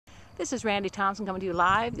This is Randi Thompson coming to you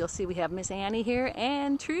live. You'll see we have Miss Annie here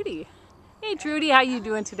and Trudy. Hey Trudy, how you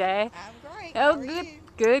doing today? I'm great. Oh, good,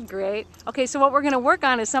 good, great. Okay, so what we're going to work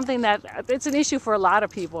on is something that it's an issue for a lot of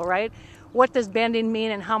people, right? What does bending mean,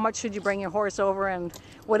 and how much should you bring your horse over, and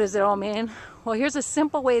what does it all mean? Well, here's a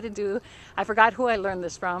simple way to do. I forgot who I learned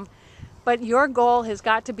this from, but your goal has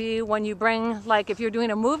got to be when you bring, like if you're doing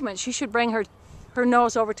a movement, she should bring her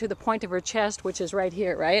nose over to the point of her chest, which is right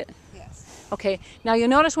here, right? Yes. Okay, now you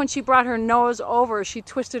notice when she brought her nose over, she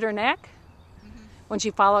twisted her neck when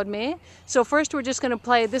she followed me. So first we're just going to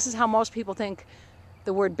play, this is how most people think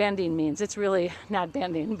the word bending means. It's really not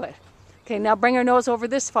bending, but okay, now bring her nose over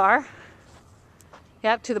this far.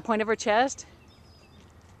 Yep, to the point of her chest.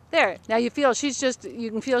 There, now you feel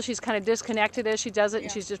you can feel she's kind of disconnected as she does it,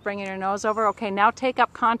 and she's just bringing her nose over. Okay, now take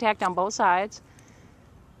up contact on both sides.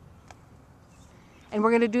 And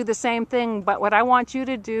we're going to do the same thing, but what I want you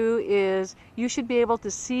to do is you should be able to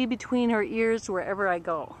see between her ears wherever I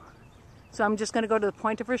go. So I'm just going to go to the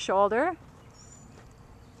point of her shoulder.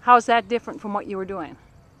 How's that different from what you were doing?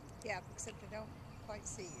 Yeah, except I don't quite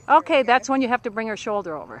see you. Okay, that's when you have to bring her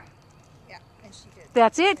shoulder over. Yeah, and she did.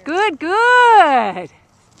 That's it. Good, good.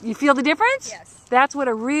 You feel the difference? Yes. That's what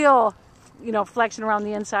a real, flexion around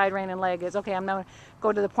the inside rein and leg is. Okay, I'm now going to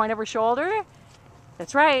go to the point of her shoulder.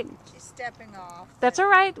 That's right. She's stepping off. That's all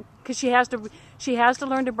right, because she has to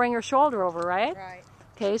learn to bring her shoulder over, right? Right.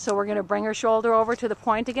 Okay, so we're going to bring her shoulder over to the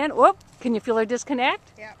point again. Whoop! Can you feel her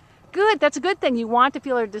disconnect? Yeah. Good. That's a good thing. You want to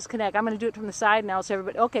feel her disconnect. I'm going to do it from the side now, so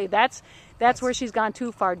everybody. Okay, that's where she's gone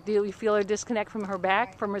too far. Do you feel her disconnect from her back,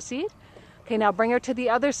 right, from her seat? Okay, now bring her to the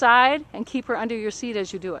other side and keep her under your seat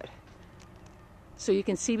as you do it, so you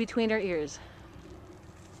can see between her ears.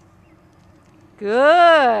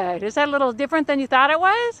 Good. Is that a little different than you thought it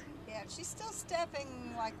was? Yeah, she's still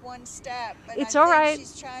stepping like one step, but it's I all think right.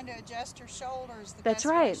 She's trying to adjust her shoulders the That's best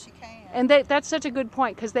right. way she can. And that's such a good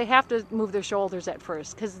point, because they have to move their shoulders at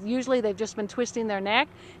first, because usually they've just been twisting their neck.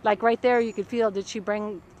 Like right there, you could feel,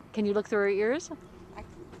 can you look through her ears?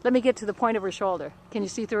 Let me get to the point of her shoulder. Can you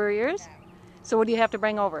see through her ears? No. So what do you have to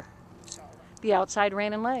bring over? Shoulder. The outside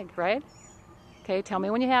rein and leg, right? Okay, tell me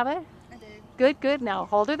when you have it. I do. Good, good. Now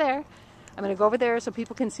hold her there. I'm going to go over there so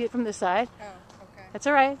people can see it from this side. Oh, okay. That's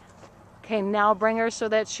all right. Okay, now bring her so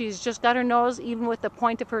that she's just got her nose even with the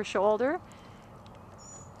point of her shoulder,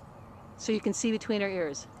 so you can see between her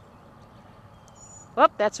ears.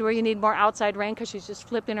 Whoop, that's where you need more outside rein, because she's just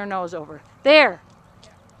flipping her nose over. There. Yeah.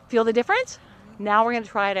 Feel the difference? Now we're going to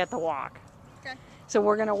try it at the walk. Okay. So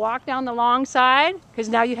we're going to walk down the long side, because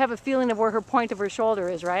now you have a feeling of where her point of her shoulder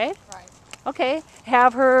is, right? Right. Okay,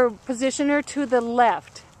 have her position her to the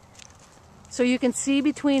left, so you can see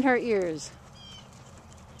between her ears.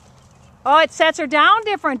 Oh, it sets her down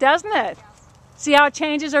different, doesn't it? See how it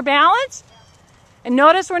changes her balance? And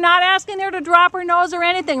notice we're not asking her to drop her nose or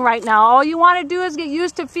anything right now. All you want to do is get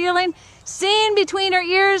used to seeing between her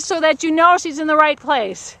ears, so that you know she's in the right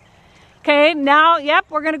place. Okay, now, yep,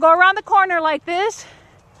 we're going to go around the corner like this.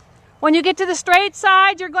 When you get to the straight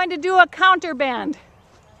side, you're going to do a counter bend.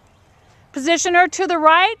 Position her to the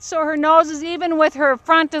right, so her nose is even with her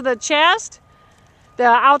front of the chest, the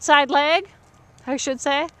outside leg, I should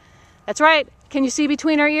say. That's right. Can you see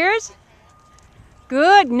between her ears?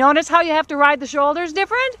 Good. Notice how you have to ride the shoulders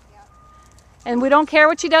different? And we don't care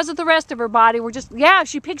what she does with the rest of her body.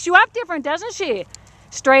 She picks you up different, doesn't she?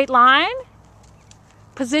 Straight line.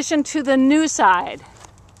 Position to the new side.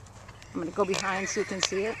 I'm going to go behind so you can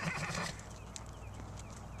see it.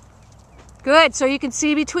 Good. So you can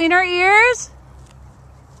see between her ears.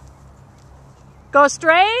 Go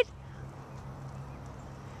straight.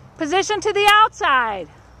 Position to the outside.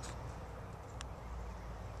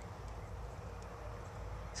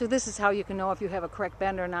 So this is how you can know if you have a correct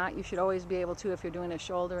bend or not. You should always be able to, if you're doing a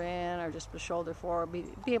shoulder in or just a shoulder forward,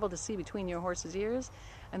 be able to see between your horse's ears.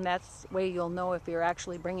 And that's the way you'll know if you're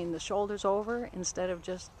actually bringing the shoulders over instead of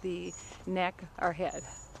just the neck or head.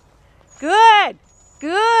 Good,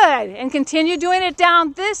 good. And continue doing it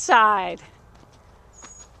down this side.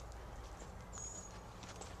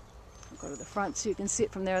 I'll go to the front so you can see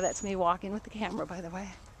it from there. That's me walking with the camera, by the way.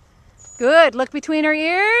 Good. Look between her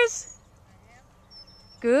ears.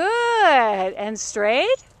 Good. And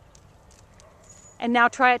straight. And now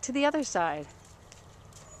try it to the other side.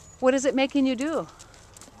 What is it making you do?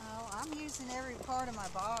 Oh, I'm using every part of my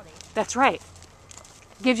body. That's right.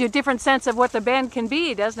 Gives you a different sense of what the bend can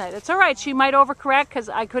be, doesn't it? It's all right. She might overcorrect, because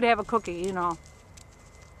I could have a cookie,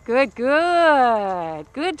 Good, good.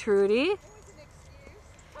 Good, Trudy. It was an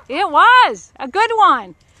excuse. It was a good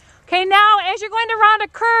one. Okay, now as you're going to round a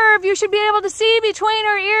curve, you should be able to see between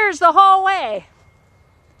her ears the whole way.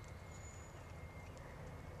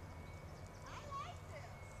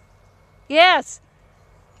 Yes.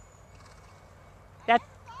 That.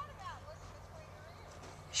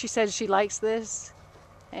 She says she likes this,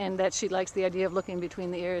 and that she likes the idea of looking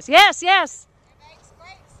between the ears. Yes, yes. It makes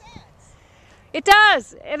great sense. It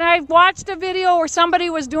does. And I watched a video where somebody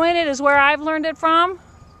was doing it, is where I've learned it from.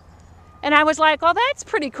 And I was like, oh, that's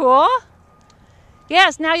pretty cool.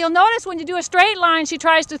 Yes, now you'll notice when you do a straight line, she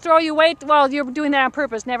tries to throw you weight. Well, you're doing that on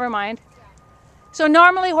purpose, never mind. So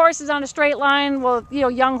normally horses on a straight line will,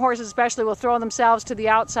 young horses especially, will throw themselves to the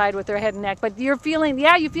outside with their head and neck. But you're feeling,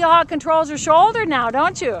 you feel how it controls her shoulder now,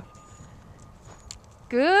 don't you?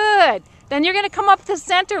 Good. Then you're going to come up the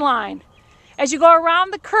center line. As you go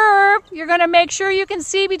around the curve, you're going to make sure you can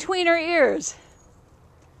see between her ears.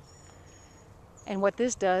 And what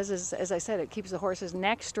this does is, as I said, it keeps the horse's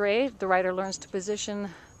neck straight. The rider learns to position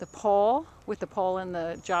the poll with the poll in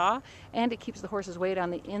the jaw, and it keeps the horse's weight on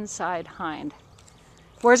the inside hind.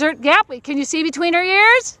 Where's her gap? Can you see between her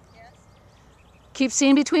ears? Yes. Keep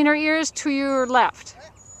seeing between her ears to your left.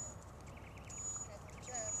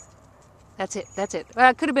 That's it, that's it.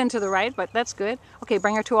 Well, it could have been to the right, but that's good. Okay,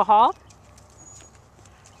 bring her to a halt.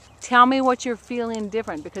 Tell me what you're feeling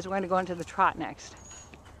different, because we're going to go into the trot next.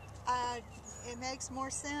 It makes more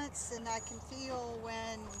sense, and I can feel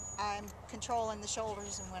when I'm controlling the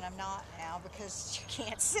shoulders and when I'm not now, because you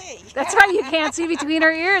can't see. That's right, you can't see between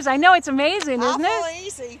her ears. I know, it's amazing, isn't it? Awful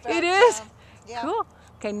easy. But, It is? yeah. Cool.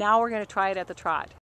 Okay, now we're going to try it at the trot.